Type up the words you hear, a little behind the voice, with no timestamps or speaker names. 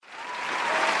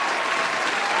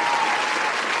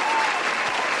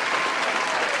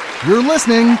You're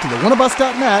listening to the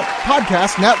oneofus.net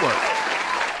podcast network.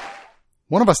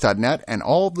 Oneofus.net and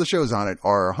all of the shows on it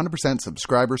are 100%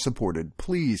 subscriber supported.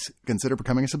 Please consider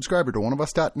becoming a subscriber to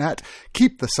oneofus.net.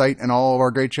 Keep the site and all of our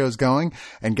great shows going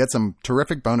and get some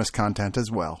terrific bonus content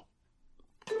as well.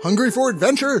 Hungry for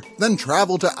adventure? Then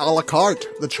travel to A La Carte,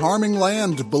 the charming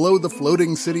land below the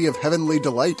floating city of heavenly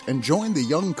delight, and join the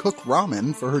young cook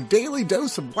Ramen for her daily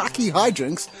dose of wacky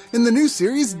hijinks in the new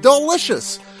series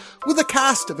Delicious. With a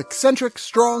cast of eccentric,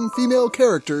 strong female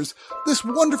characters, this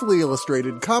wonderfully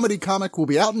illustrated comedy comic will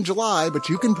be out in July, but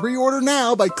you can pre-order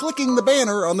now by clicking the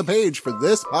banner on the page for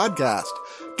this podcast.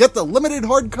 Get the limited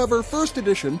hardcover first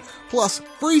edition, plus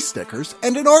free stickers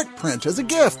and an art print as a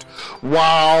gift.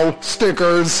 Wow,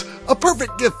 stickers! A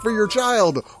perfect gift for your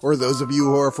child, or those of you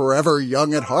who are forever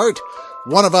young at heart.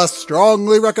 One of us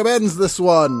strongly recommends this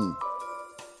one.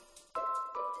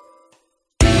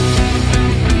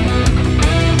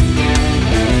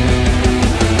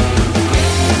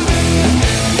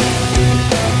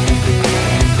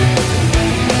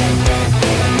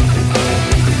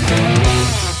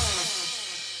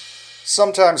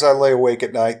 Sometimes I lay awake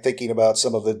at night thinking about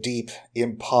some of the deep,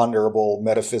 imponderable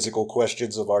metaphysical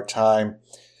questions of our time.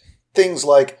 Things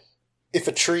like, if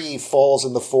a tree falls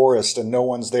in the forest and no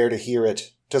one's there to hear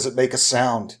it, does it make a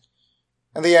sound?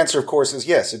 And the answer, of course, is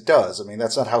yes, it does. I mean,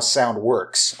 that's not how sound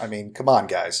works. I mean, come on,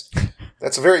 guys.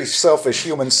 That's a very selfish,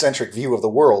 human-centric view of the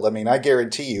world. I mean, I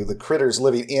guarantee you the critters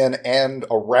living in and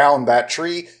around that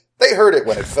tree, they heard it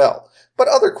when it fell. But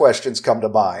other questions come to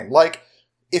mind, like,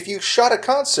 if you shot a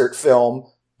concert film,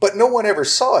 but no one ever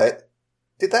saw it,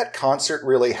 did that concert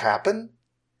really happen?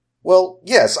 Well,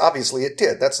 yes, obviously it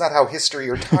did. That's not how history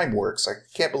or time works. I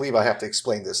can't believe I have to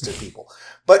explain this to people.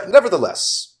 But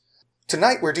nevertheless,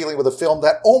 tonight we're dealing with a film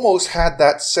that almost had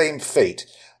that same fate.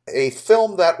 A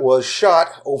film that was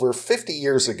shot over 50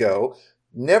 years ago,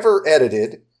 never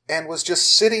edited, and was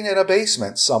just sitting in a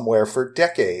basement somewhere for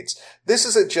decades. This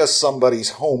isn't just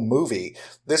somebody's home movie.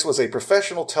 This was a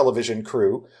professional television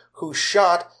crew who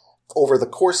shot over the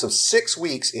course of 6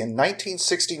 weeks in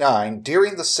 1969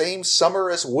 during the same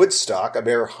summer as Woodstock, a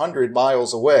mere 100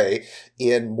 miles away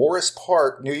in Morris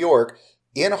Park, New York,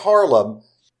 in Harlem.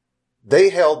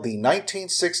 They held the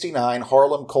 1969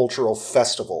 Harlem Cultural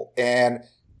Festival, and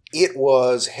it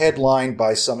was headlined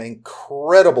by some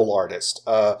incredible artists.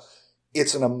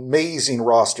 It's an amazing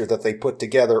roster that they put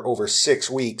together over 6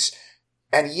 weeks,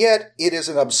 and yet it is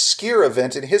an obscure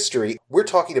event in history. We're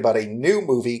talking about a new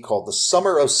movie called The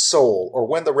Summer of Soul, or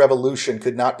When the Revolution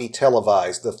Could Not Be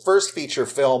Televised, the first feature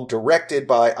film directed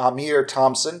by Amir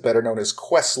Thompson, better known as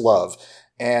Questlove.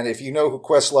 And if you know who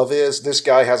Questlove is, this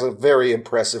guy has a very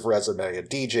impressive resume. A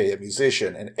DJ, a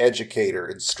musician, an educator,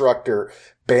 instructor,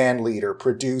 band leader,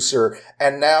 producer,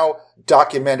 and now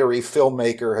documentary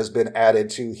filmmaker has been added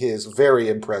to his very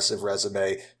impressive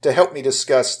resume. To help me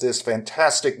discuss this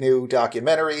fantastic new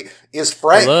documentary is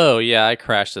Frank. Hello, yeah, I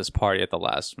crashed this party at the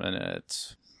last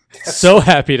minute. So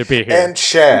happy to be here. And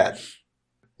Chad.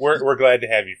 We're glad to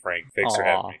have you, Frank. Thanks for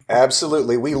having me.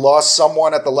 Absolutely. We lost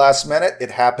someone at the last minute.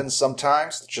 It happens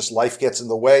sometimes. Just life gets in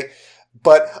the way.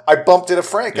 But I bumped into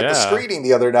Frank at the screening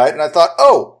the other night, and I thought,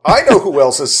 oh, I know who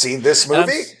else has seen this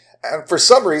movie. And for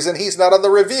some reason, he's not on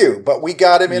the review, but we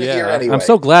got him in here anyway. I'm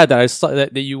so glad that I saw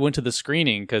that you went to the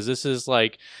screening, because this is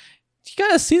like, you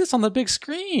gotta see this on the big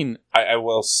screen. I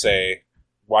will say,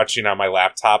 watching on my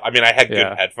laptop, I mean, I had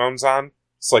good headphones on,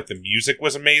 so like the music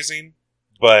was amazing,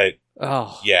 but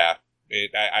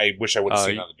I wish I would have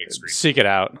seen it on the big screen. Seek it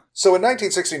out. So in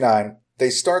 1969, they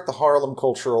start the Harlem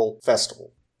Cultural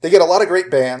Festival. They get a lot of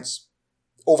great bands.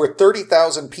 Over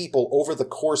 30,000 people over the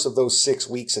course of those 6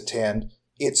 weeks attend.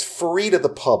 It's free to the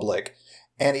public.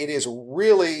 And it is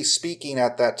really speaking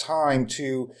at that time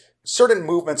to certain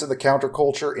movements in the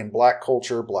counterculture, in black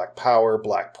culture, black power,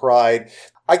 black pride.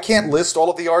 I can't list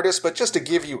all of the artists, but just to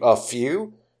give you a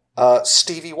few,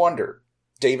 Stevie Wonder,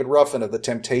 David Ruffin of The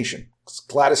Temptations,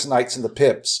 Gladys Knight and the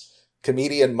Pips,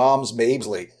 comedian Moms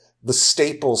Mabley, the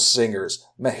Staples Singers,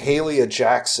 Mahalia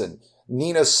Jackson,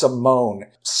 Nina Simone,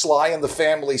 Sly and the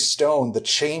Family Stone, the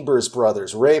Chambers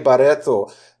Brothers, Ray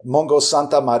Barretto, Mongo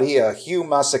Santa Maria, Hugh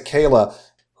Masekela.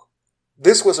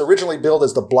 This was originally billed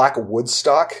as the Black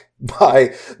Woodstock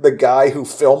by the guy who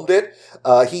filmed it.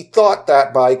 He thought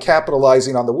that by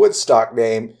capitalizing on the Woodstock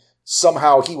name,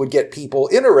 somehow he would get people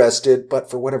interested, but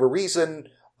for whatever reason,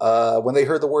 when they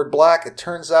heard the word black, it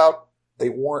turns out they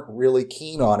weren't really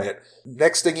keen on it.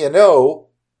 Next thing you know,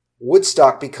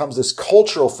 Woodstock becomes this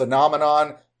cultural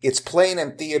phenomenon. It's playing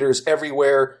in theaters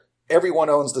everywhere. Everyone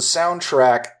owns the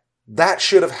soundtrack. That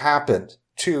should have happened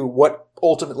to what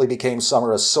ultimately became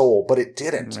Summer of Soul, but it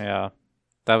didn't. Yeah.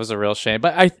 That was a real shame.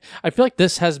 But I feel like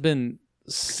this has been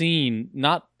seen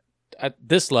not at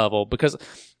this level because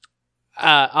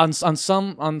on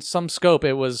some scope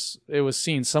it was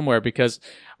seen somewhere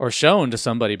or shown to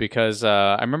somebody because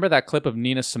I remember that clip of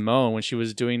Nina Simone when she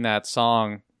was doing that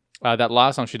song, that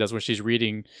last song she does where she's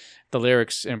reading the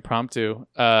lyrics impromptu.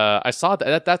 I saw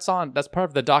that's part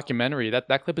of the documentary.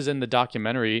 That clip is in the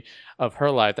documentary of her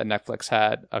life that Netflix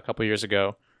had a couple years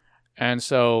ago, and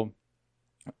so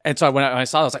when I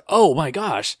saw it, I was like, oh my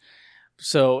gosh.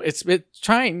 So it's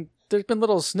trying. There's been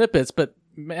little snippets, but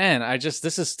man,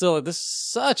 this is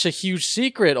such a huge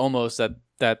secret almost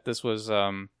that this was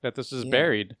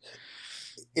buried.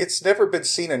 It's never been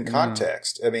seen in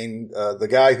context. I mean, the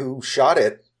guy who shot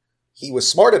it, he was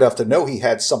smart enough to know he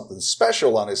had something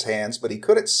special on his hands, but he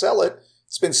couldn't sell it.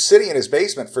 It's been sitting in his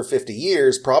basement for 50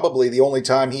 years. Probably the only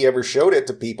time he ever showed it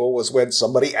to people was when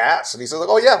somebody asked. And he said,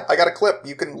 oh yeah, I got a clip.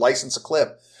 You can license a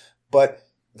clip. But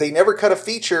they never cut a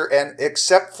feature, and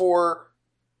except for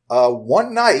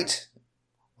one night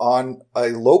on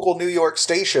a local New York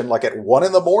station, like at 1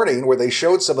 a.m, where they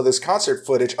showed some of this concert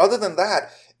footage. Other than that,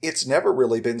 it's never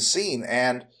really been seen,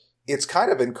 and it's kind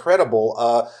of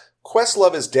incredible.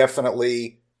 Questlove is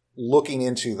definitely looking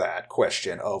into that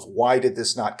question of why did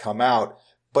this not come out,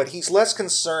 but he's less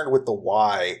concerned with the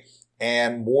why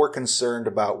and more concerned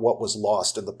about what was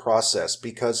lost in the process,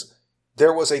 because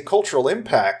there was a cultural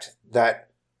impact that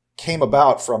came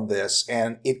about from this,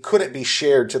 and it couldn't be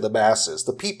shared to the masses.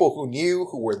 The people who knew,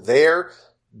 who were there,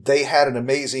 they had an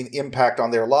amazing impact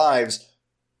on their lives,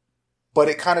 but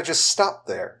it kind of just stopped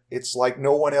there. It's like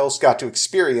no one else got to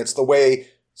experience the way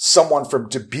someone from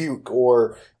Dubuque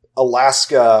or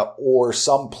Alaska or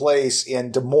some place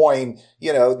in Des Moines,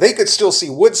 they could still see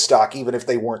Woodstock even if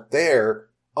they weren't there.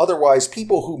 Otherwise,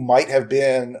 people who might have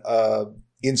been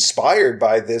inspired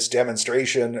by this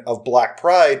demonstration of Black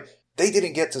pride, they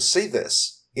didn't get to see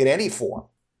this in any form.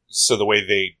 So the way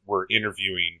they were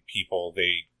interviewing people,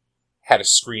 they had a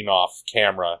screen off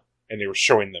camera and they were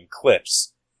showing them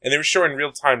clips. And they were showing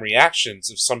real-time reactions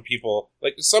of some people.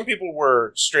 Like, some people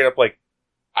were straight up like,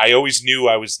 I always knew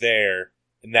I was there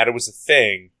and that it was a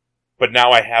thing, but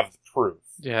now I have the proof.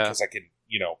 Yeah. Because I can,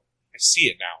 I see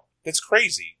it now. That's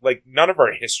crazy. Like, none of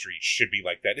our history should be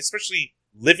like that, especially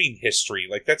living history.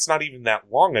 Like, that's not even that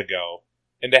long ago.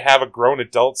 And to have a grown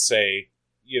adult say,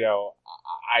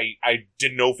 I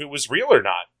didn't know if it was real or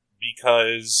not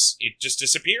because it just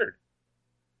disappeared.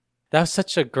 That was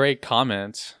such a great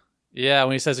comment. Yeah,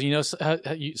 when he says,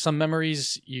 some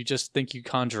memories you just think you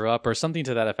conjure up or something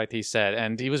to that effect, he said.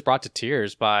 And he was brought to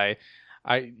tears by,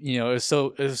 it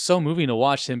was so moving to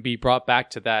watch him be brought back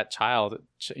to that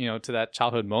to that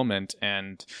childhood moment.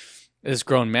 And this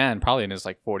grown man, probably in his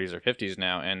like 40s or 50s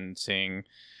now, and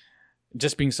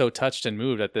just being so touched and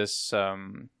moved at this,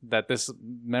 that this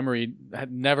memory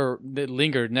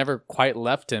lingered, never quite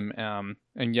left him,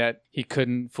 and yet he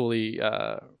couldn't fully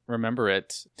remember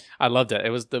it. I loved it. It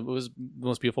was the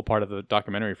most beautiful part of the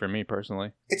documentary for me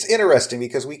personally. It's interesting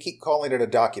because we keep calling it a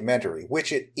documentary,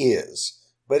 which it is,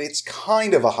 but it's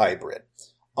kind of a hybrid.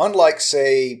 Unlike,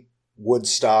 say,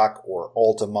 Woodstock or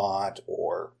Altamont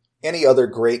or any other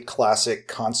great classic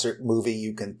concert movie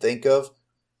you can think of,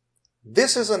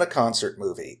 this isn't a concert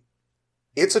movie.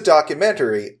 It's a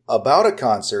documentary about a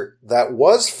concert that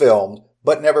was filmed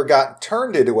but never got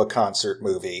turned into a concert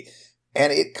movie.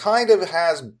 And it kind of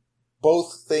has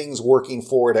both things working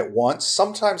for it at once,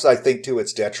 sometimes I think to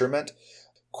its detriment.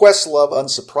 Questlove,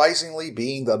 unsurprisingly,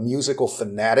 being the musical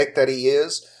fanatic that he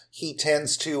is, he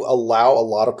tends to allow a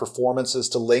lot of performances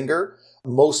to linger.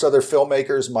 Most other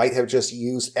filmmakers might have just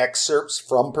used excerpts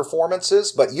from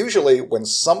performances, but usually when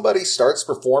somebody starts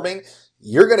performing,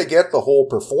 you're going to get the whole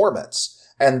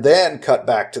performance and then cut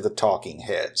back to the talking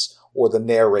heads or the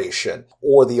narration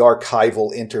or the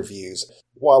archival interviews.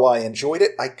 While I enjoyed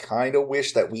it, I kind of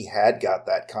wish that we had got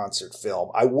that concert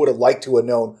film. I would have liked to have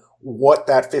known what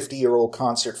that 50-year-old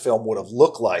concert film would have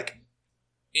looked like.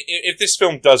 If this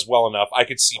film does well enough, I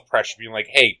could see pressure being like,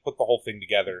 hey, put the whole thing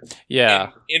together. Yeah.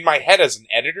 And in my head as an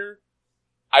editor,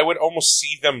 I would almost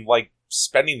see them like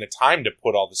spending the time to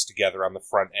put all this together on the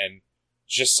front end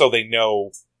just so they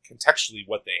know contextually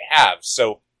what they have.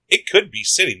 So it could be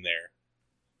sitting there.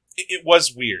 It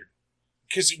was weird.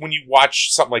 Because when you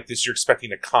watch something like this, you're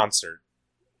expecting a concert.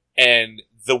 And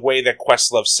the way that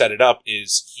Questlove set it up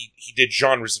is he did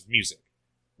genres of music.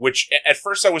 Which, at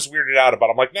first I was weirded out about.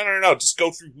 I'm like, no, just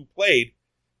go through who played.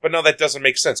 But no, that doesn't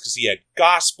make sense, because he had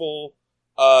gospel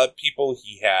people,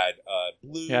 he had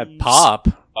blues. He had pop.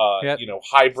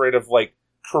 Hybrid of, like,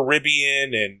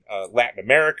 Caribbean and Latin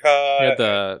America. You had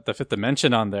the Fifth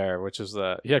Dimension on there, which is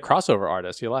he had crossover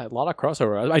artists. He had a lot of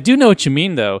crossover. I do know what you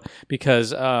mean though, because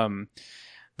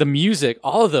the music,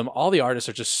 all the artists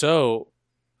are just so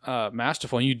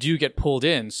masterful, and you do get pulled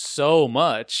in so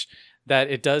much that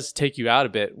it does take you out a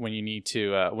bit when you need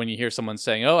to when you hear someone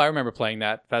saying, "Oh, I remember playing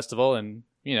that festival," and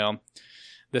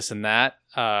this and that.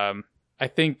 I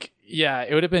think, yeah,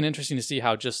 it would have been interesting to see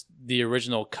how just the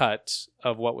original cut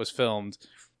of what was filmed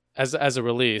as a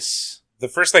release. The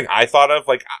first thing I thought of,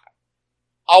 like,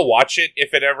 I'll watch it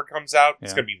if it ever comes out.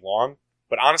 It's going to be long.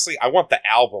 But honestly, I want the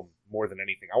album more than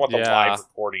anything. I want the live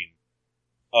recording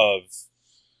of...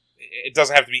 It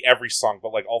doesn't have to be every song,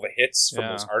 but, like, all the hits from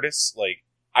those artists. Like,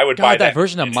 I would buy that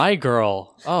version of My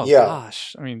Girl. Oh,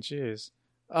 gosh. I mean, jeez.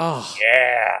 Oh.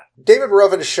 Yeah. David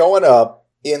Ruffin showing up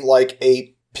in, like,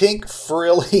 a pink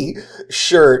frilly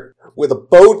shirt with a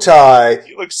bow tie.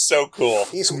 He looks so cool.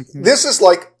 This is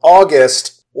like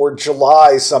August or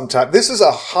July sometime. This is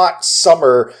a hot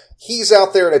summer. He's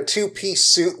out there in a two-piece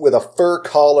suit with a fur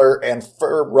collar and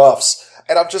fur ruffs.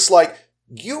 And I'm just like,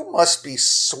 you must be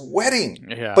sweating.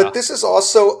 Yeah. But this is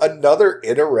also another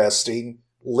interesting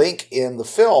link in the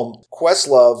film.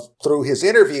 Questlove, through his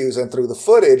interviews and through the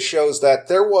footage, shows that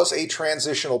there was a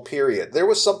transitional period. There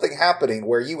was something happening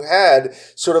where you had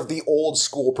sort of the old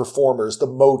school performers, the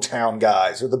Motown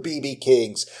guys or the BB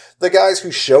Kings, the guys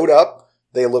who showed up,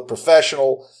 they look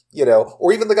professional,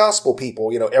 or even the gospel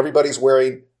people, everybody's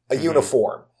wearing a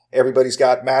uniform. Everybody's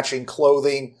got matching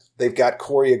clothing. They've got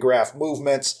choreographed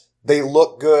movements. They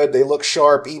look good. They look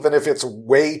sharp, even if it's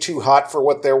way too hot for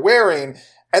what they're wearing.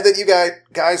 And then you got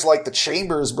guys like the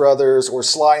Chambers Brothers or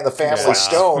Sly and the Family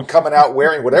Stone coming out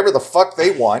wearing whatever the fuck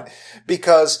they want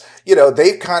because,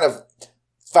 they've kind of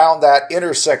found that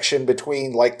intersection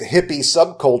between like the hippie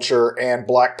subculture and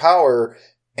Black Power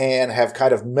and have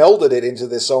kind of melded it into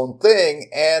this own thing.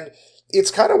 And it's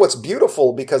kind of what's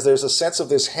beautiful because there's a sense of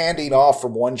this handing off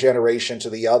from one generation to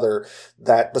the other,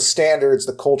 that the standards,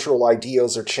 the cultural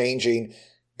ideals are changing.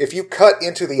 If you cut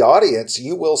into the audience,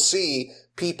 you will see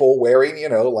people wearing,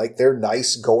 like their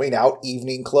nice going out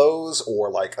evening clothes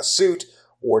or like a suit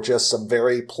or just some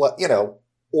very,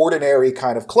 ordinary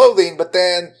kind of clothing. But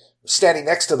then standing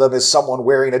next to them is someone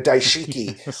wearing a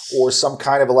daishiki or some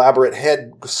kind of elaborate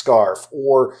head scarf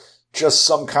or just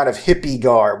some kind of hippie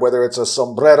garb, whether it's a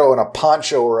sombrero and a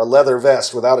poncho or a leather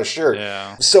vest without a shirt.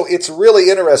 Yeah. So it's really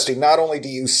interesting. Not only do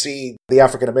you see the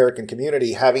African-American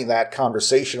community having that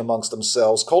conversation amongst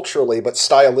themselves culturally, but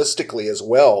stylistically as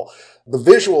well. The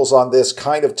visuals on this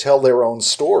kind of tell their own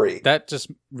story. That just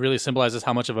really symbolizes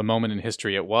how much of a moment in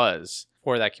history it was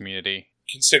for that community.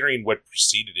 Considering what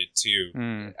preceded it, too.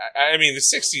 I mean, the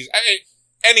 60s...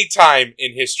 any time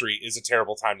in history is a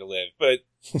terrible time to live, but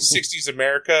 60s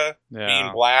America,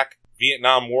 being black,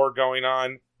 Vietnam War going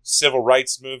on, civil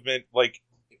rights movement, like,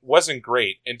 it wasn't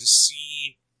great. And to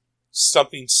see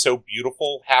something so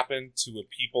beautiful happen to a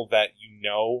people that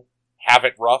have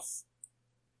it rough,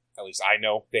 at least I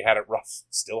know they had it rough,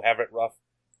 still have it rough.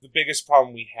 The biggest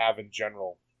problem we have in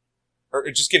general, or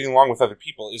just getting along with other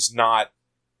people, is not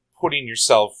putting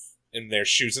yourself in their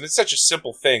shoes. And it's such a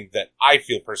simple thing that I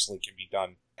feel personally can be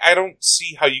done. I don't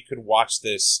see how you could watch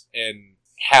this and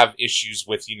have issues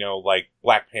with, like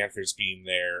Black Panthers being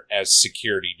there as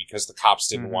security because the cops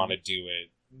didn't want to do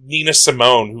it. Nina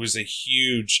Simone, who is a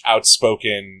huge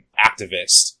outspoken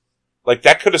activist, like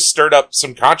that could have stirred up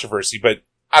some controversy, but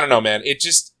I don't know, man. It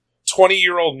just,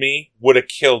 20-year-old me would have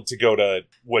killed to go to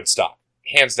Woodstock.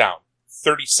 Hands down.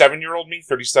 37-year-old me,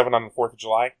 37 on the 4th of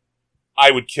July,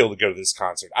 I would kill to go to this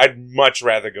concert. I'd much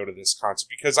rather go to this concert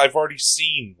because I've already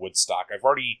seen Woodstock. I've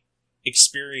already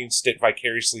experienced it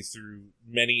vicariously through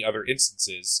many other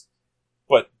instances.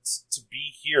 But to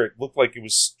be here, it looked like it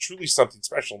was truly something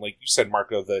special. Like you said,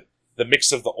 Marco, the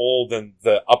mix of the old and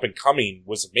the up and coming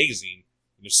was amazing.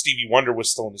 Stevie Wonder was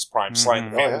still in his prime. Sly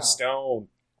and the Family Stone,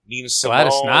 Nina Simone.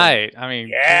 Gladys Knight. I mean,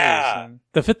 yeah. Geez.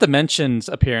 The Fifth Dimension's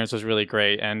appearance was really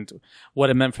great, and what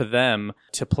it meant for them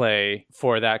to play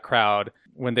for that crowd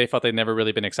when they felt they'd never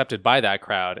really been accepted by that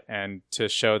crowd, and to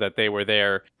show that they were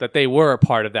there, that they were a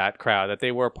part of that crowd, that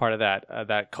they were a part of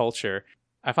that culture.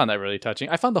 I found that really touching.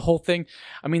 I found the whole thing,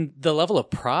 I mean, the level of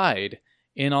pride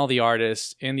in all the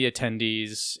artists, in the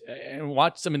attendees,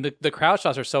 and the crowd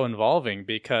shots are so involving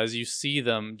because you see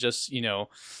them just,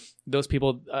 those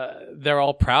people, they're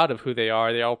all proud of who they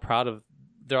are. They're all proud of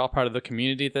the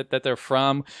community that they're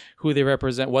from, who they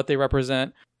represent, what they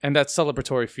represent. And that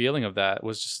celebratory feeling of that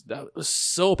was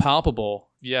so palpable.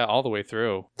 Yeah, all the way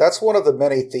through. That's one of the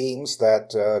many themes that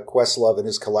Questlove and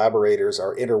his collaborators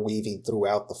are interweaving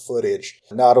throughout the footage.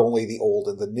 Not only the old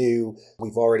and the new.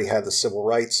 We've already had the civil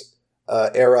rights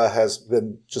era has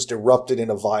been just erupted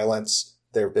into violence.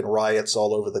 There have been riots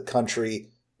all over the country.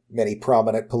 Many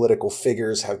prominent political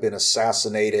figures have been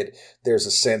assassinated. There's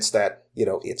a sense that,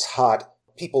 it's hot.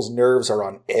 People's nerves are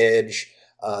on edge.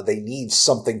 They need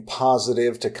something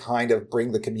positive to kind of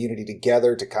bring the community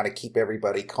together, to kind of keep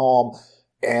everybody calm.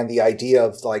 And the idea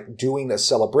of like doing a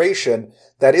celebration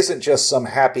that isn't just some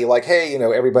happy, like, hey,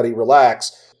 everybody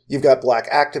relax. You've got black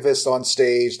activists on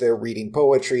stage. They're reading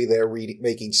poetry. They're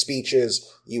making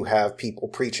speeches. You have people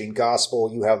preaching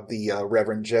gospel. You have the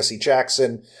Reverend Jesse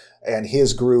Jackson and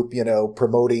his group,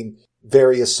 promoting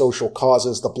various social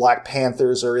causes. The Black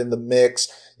Panthers are in the mix.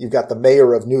 You've got the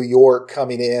mayor of New York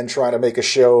coming in, trying to make a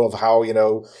show of how,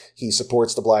 he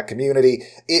supports the black community.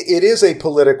 It is a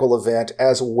political event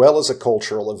as well as a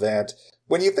cultural event.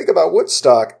 When you think about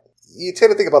Woodstock, you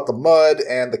tend to think about the mud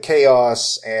and the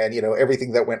chaos and,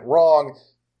 everything that went wrong.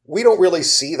 We don't really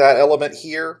see that element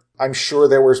here. I'm sure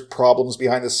there were problems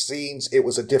behind the scenes. It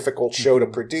was a difficult show to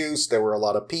produce. There were a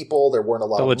lot of people. There weren't a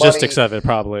lot of money. The logistics of it,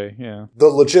 probably, yeah. The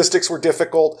logistics were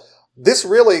difficult. This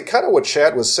really, kind of what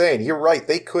Chad was saying, you're right,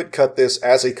 they could cut this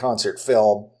as a concert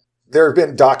film. There have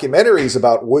been documentaries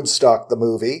about Woodstock, the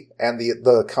movie, and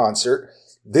the concert.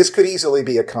 This could easily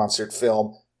be a concert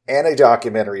film and a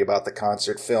documentary about the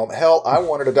concert film. Hell, I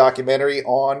wanted a documentary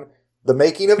on the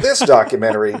making of this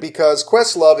documentary because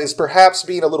Questlove is perhaps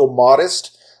being a little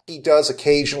modest. He does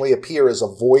occasionally appear as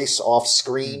a voice off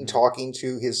screen talking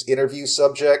to his interview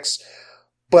subjects.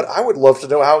 But I would love to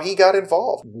know how he got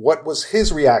involved. What was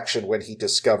his reaction when he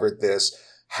discovered this?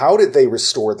 How did they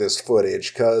restore this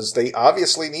footage? Because they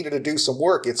obviously needed to do some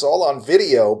work. It's all on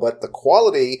video, but the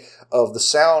quality of the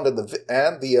sound and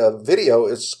the video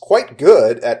is quite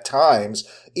good at times,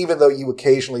 even though you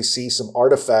occasionally see some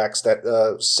artifacts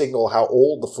that signal how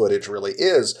old the footage really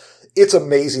is. It's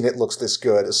amazing it looks this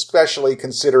good, especially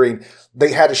considering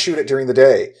they had to shoot it during the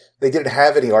day. They didn't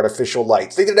have any artificial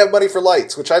lights. They didn't have money for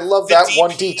lights, which I love that DP,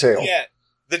 one detail. Yeah,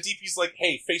 the DP's like,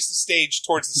 hey, face the stage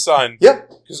towards the sun. Yep.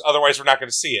 Because otherwise we're not going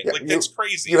to see it. Yep. That's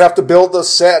crazy. You have to build the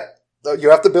set. You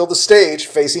have to build the stage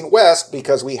facing west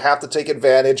because we have to take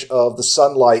advantage of the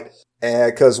sunlight.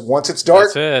 Because once it's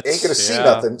dark, ain't going to see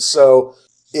nothing. So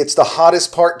it's the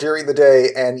hottest part during the day,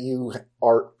 and you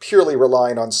are purely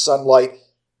relying on sunlight.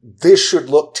 This should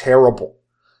look terrible.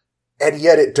 And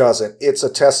yet it doesn't. It's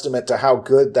a testament to how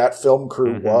good that film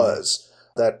crew was,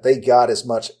 that they got as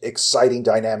much exciting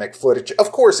dynamic footage.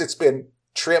 Of course, it's been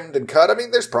trimmed and cut. I mean,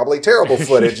 there's probably terrible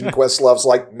footage, and Questlove's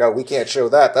like, no, we can't show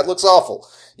that. That looks awful.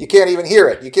 You can't even hear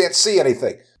it. You can't see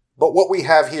anything. But what we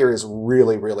have here is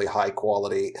really, really high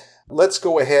quality. Let's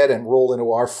go ahead and roll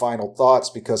into our final thoughts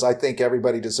because I think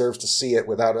everybody deserves to see it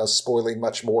without us spoiling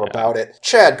much more about it.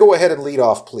 Chad, go ahead and lead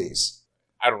off, please.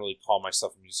 I don't really call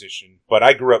myself a musician, but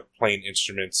I grew up playing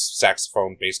instruments,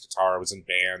 saxophone, bass guitar. I was in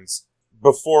bands.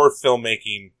 Before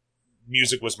filmmaking,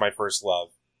 music was my first love.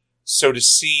 So to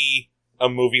see a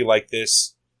movie like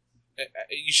this,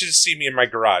 you should see me in my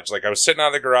garage. Like, I was sitting out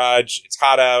of the garage, it's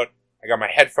hot out, I got my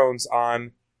headphones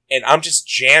on, and I'm just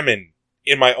jamming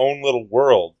in my own little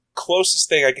world. Closest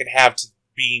thing I could have to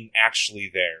being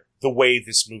actually there, the way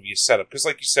this movie is set up. Because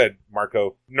like you said,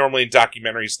 Marco, normally in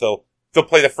documentaries, they'll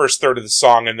play the first third of the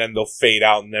song and then they'll fade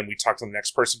out and then we talk to the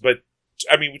next person. But,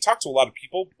 I mean, we talk to a lot of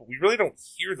people, but we really don't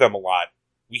hear them a lot.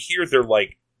 We hear their,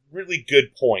 like, really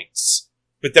good points.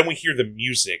 But then we hear the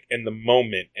music and the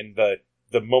moment and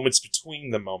the moments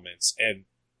between the moments. And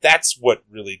that's what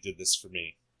really did this for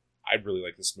me. I really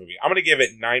like this movie. I'm going to give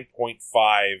it 9.5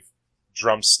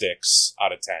 drumsticks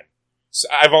out of 10. So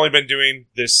I've only been doing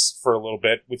this for a little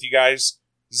bit with you guys.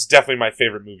 This is definitely my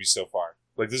favorite movie so far.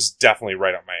 Like, this is definitely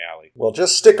right up my alley. Well,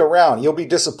 just stick around. You'll be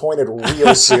disappointed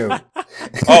real soon.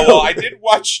 Oh, well, I did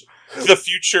watch The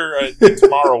Future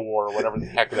Tomorrow War, or whatever the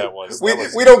heck that was.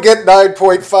 We don't get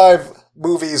 9.5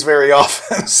 movies very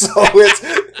often, so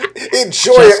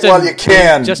enjoy it while you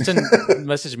can. Justin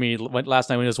messaged me last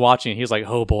night when he was watching. He was like,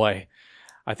 oh, boy.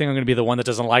 I think I'm going to be the one that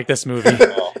doesn't like this movie.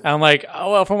 Oh. And I'm like,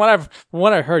 oh, well, from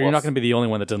what I heard, you're not going to be the only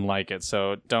one that didn't like it.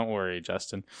 So don't worry,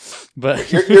 Justin.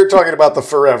 But you're talking about the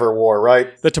Forever War,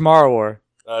 right? The Tomorrow War.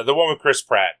 The one with Chris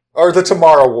Pratt. Or the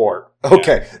Tomorrow War.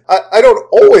 Okay. Yeah. I don't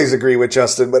always agree with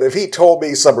Justin, but if he told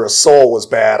me Summer of Soul was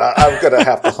bad, I'm going to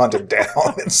have to hunt him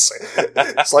down.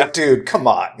 It's like, dude, come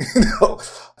on.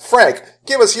 Frank,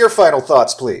 give us your final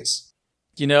thoughts, please.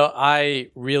 You know, I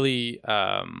really,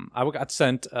 I got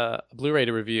sent a Blu-ray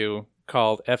to review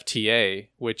called FTA,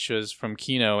 which was from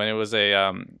Kino, and it was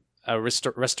a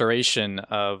restoration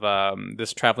of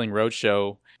this traveling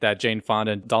roadshow that Jane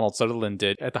Fonda and Donald Sutherland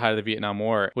did at the height of the Vietnam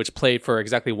War, which played for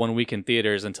exactly 1 week in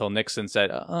theaters until Nixon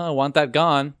said, I want that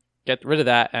gone. Get rid of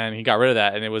that. And he got rid of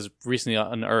that, and it was recently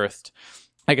unearthed.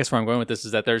 I guess where I'm going with this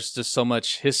is that there's just so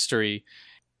much history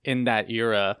in that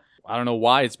era. I don't know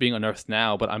why it's being unearthed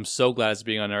now, but I'm so glad it's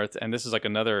being unearthed. And this is like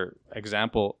another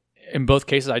example. In both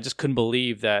cases, I just couldn't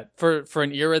believe that for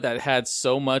an era that had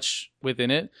so much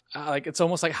within it, like it's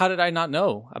almost like, how did I not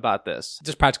know about this?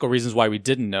 Just practical reasons why we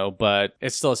didn't know, but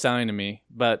it's still astounding to me.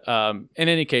 But in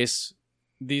any case,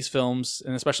 these films,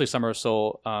 and especially Summer of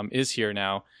Soul, is here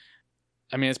now.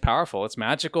 I mean, it's powerful. It's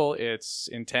magical. It's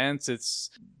intense. It's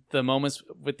the moments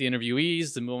with the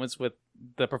interviewees, the moments with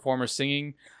the performers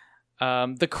singing.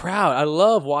 The crowd, I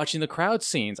love watching the crowd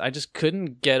scenes. I just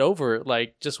couldn't get over it,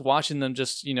 like just watching them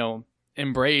just,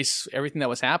 embrace everything that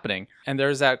was happening. And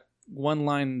there's that one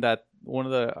line that one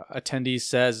of the attendees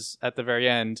says at the very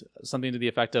end, something to the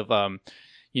effect of,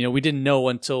 we didn't know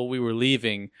until we were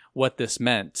leaving what this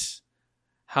meant,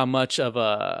 how much of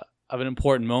an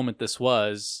important moment this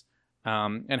was,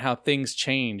 and how things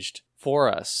changed for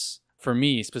us, for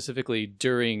me specifically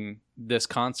during this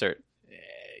concert.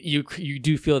 You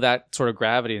do feel that sort of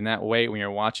gravity and that weight when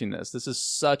you're watching this. This is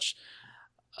such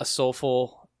a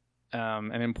soulful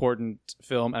and important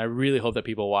film, and I really hope that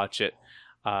people watch it.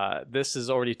 This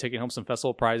is already taking home some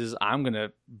festival prizes. I'm going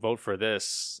to vote for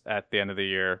this at the end of the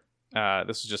year.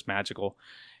 This is just magical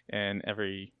in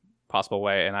every possible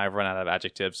way, and I've run out of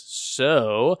adjectives.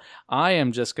 So I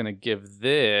am just going to give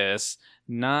this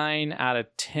 9 out of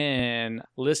 10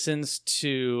 listens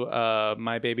to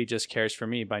My Baby Just Cares For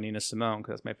Me by Nina Simone,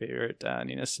 because that's my favorite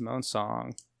Nina Simone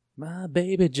song. My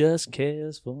baby just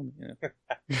cares for me.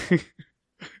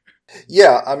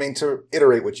 Yeah, I mean, to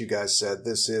iterate what you guys said,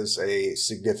 this is a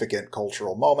significant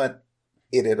cultural moment.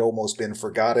 It had almost been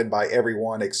forgotten by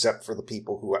everyone except for the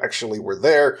people who actually were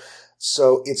there.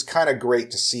 So it's kind of great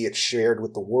to see it shared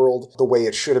with the world the way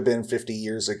it should have been 50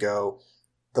 years ago.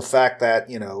 The fact that,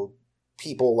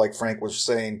 people, like Frank was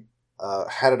saying,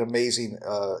 had an amazing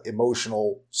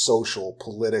emotional, social,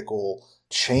 political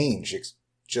change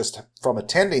just from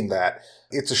attending that.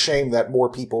 It's a shame that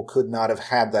more people could not have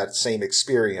had that same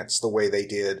experience the way they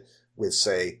did with,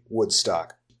 say,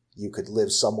 Woodstock. You could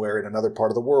live somewhere in another part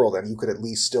of the world and you could at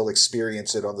least still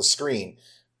experience it on the screen.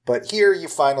 But here you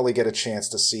finally get a chance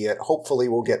to see it. Hopefully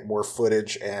we'll get more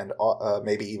footage and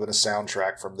maybe even a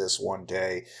soundtrack from this one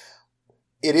day.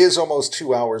 It is almost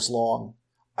 2 hours long.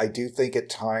 I do think at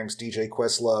times DJ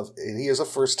Questlove, he is a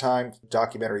first-time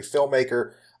documentary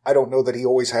filmmaker. I don't know that he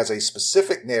always has a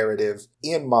specific narrative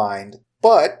in mind,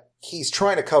 but he's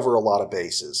trying to cover a lot of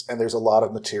bases, and there's a lot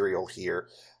of material here.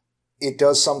 It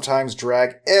does sometimes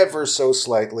drag ever so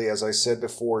slightly. As I said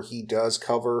before, he does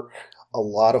cover a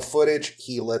lot of footage.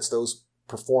 He lets those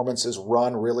performances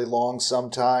run really long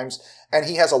sometimes, and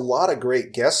he has a lot of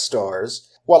great guest stars.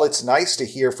 While it's nice to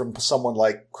hear from someone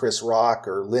like Chris Rock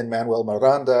or Lin-Manuel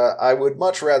Miranda, I would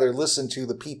much rather listen to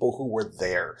the people who were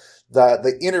there.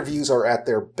 The interviews are at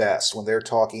their best when they're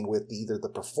talking with either the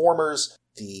performers,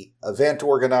 the event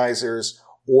organizers,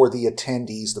 or the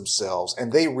attendees themselves.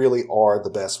 And they really are the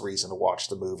best reason to watch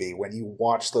the movie. When you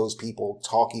watch those people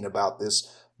talking about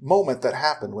this moment that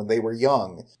happened when they were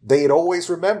young, they had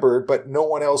always remembered, but no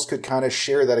one else could kind of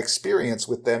share that experience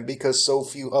with them because so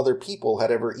few other people had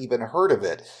ever even heard of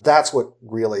it. That's what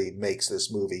really makes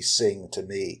this movie sing to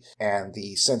me. And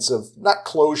the sense of, not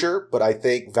closure, but I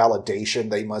think validation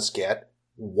they must get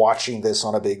watching this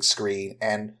on a big screen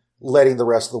and letting the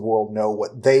rest of the world know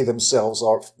what they themselves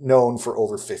are known for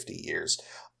over 50 years.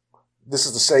 This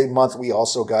is the same month we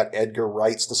also got Edgar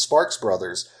Wright's The Sparks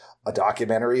Brothers, a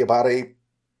documentary about a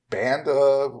band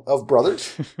of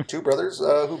brothers, two brothers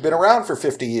who've been around for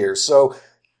 50 years. So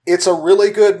it's a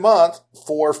really good month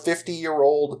for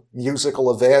 50-year-old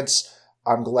musical events.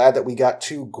 I'm glad that we got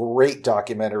 2 great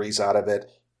documentaries out of it.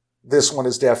 This one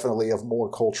is definitely of more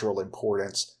cultural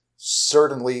importance.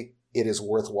 Certainly, it is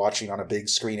worth watching on a big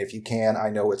screen if you can. I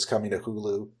know it's coming to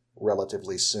Hulu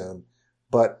relatively soon.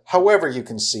 But however you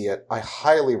can see it, I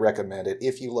highly recommend it.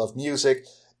 If you love music,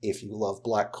 if you love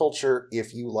Black culture,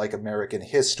 if you like American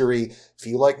history, if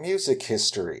you like music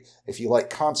history, if you like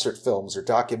concert films or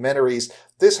documentaries,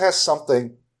 this has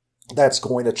something that's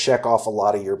going to check off a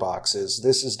lot of your boxes.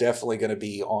 This is definitely going to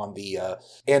be on the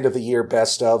end of the year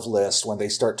best of list when they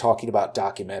start talking about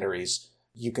documentaries.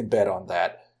 You can bet on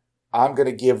that. I'm going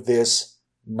to give this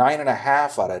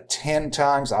 9.5 out of 10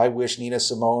 times. I wish Nina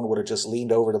Simone would have just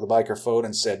leaned over to the microphone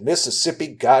and said, Mississippi,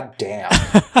 goddamn.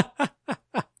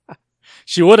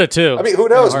 She would have too. I mean, who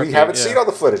knows? We Heartbeat, haven't yeah. seen all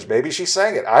the footage. Maybe she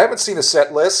sang it. I haven't seen a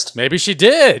set list. Maybe she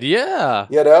did. Yeah.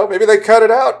 You know, maybe they cut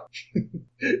it out.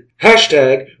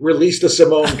 Hashtag release the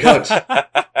Simone cut.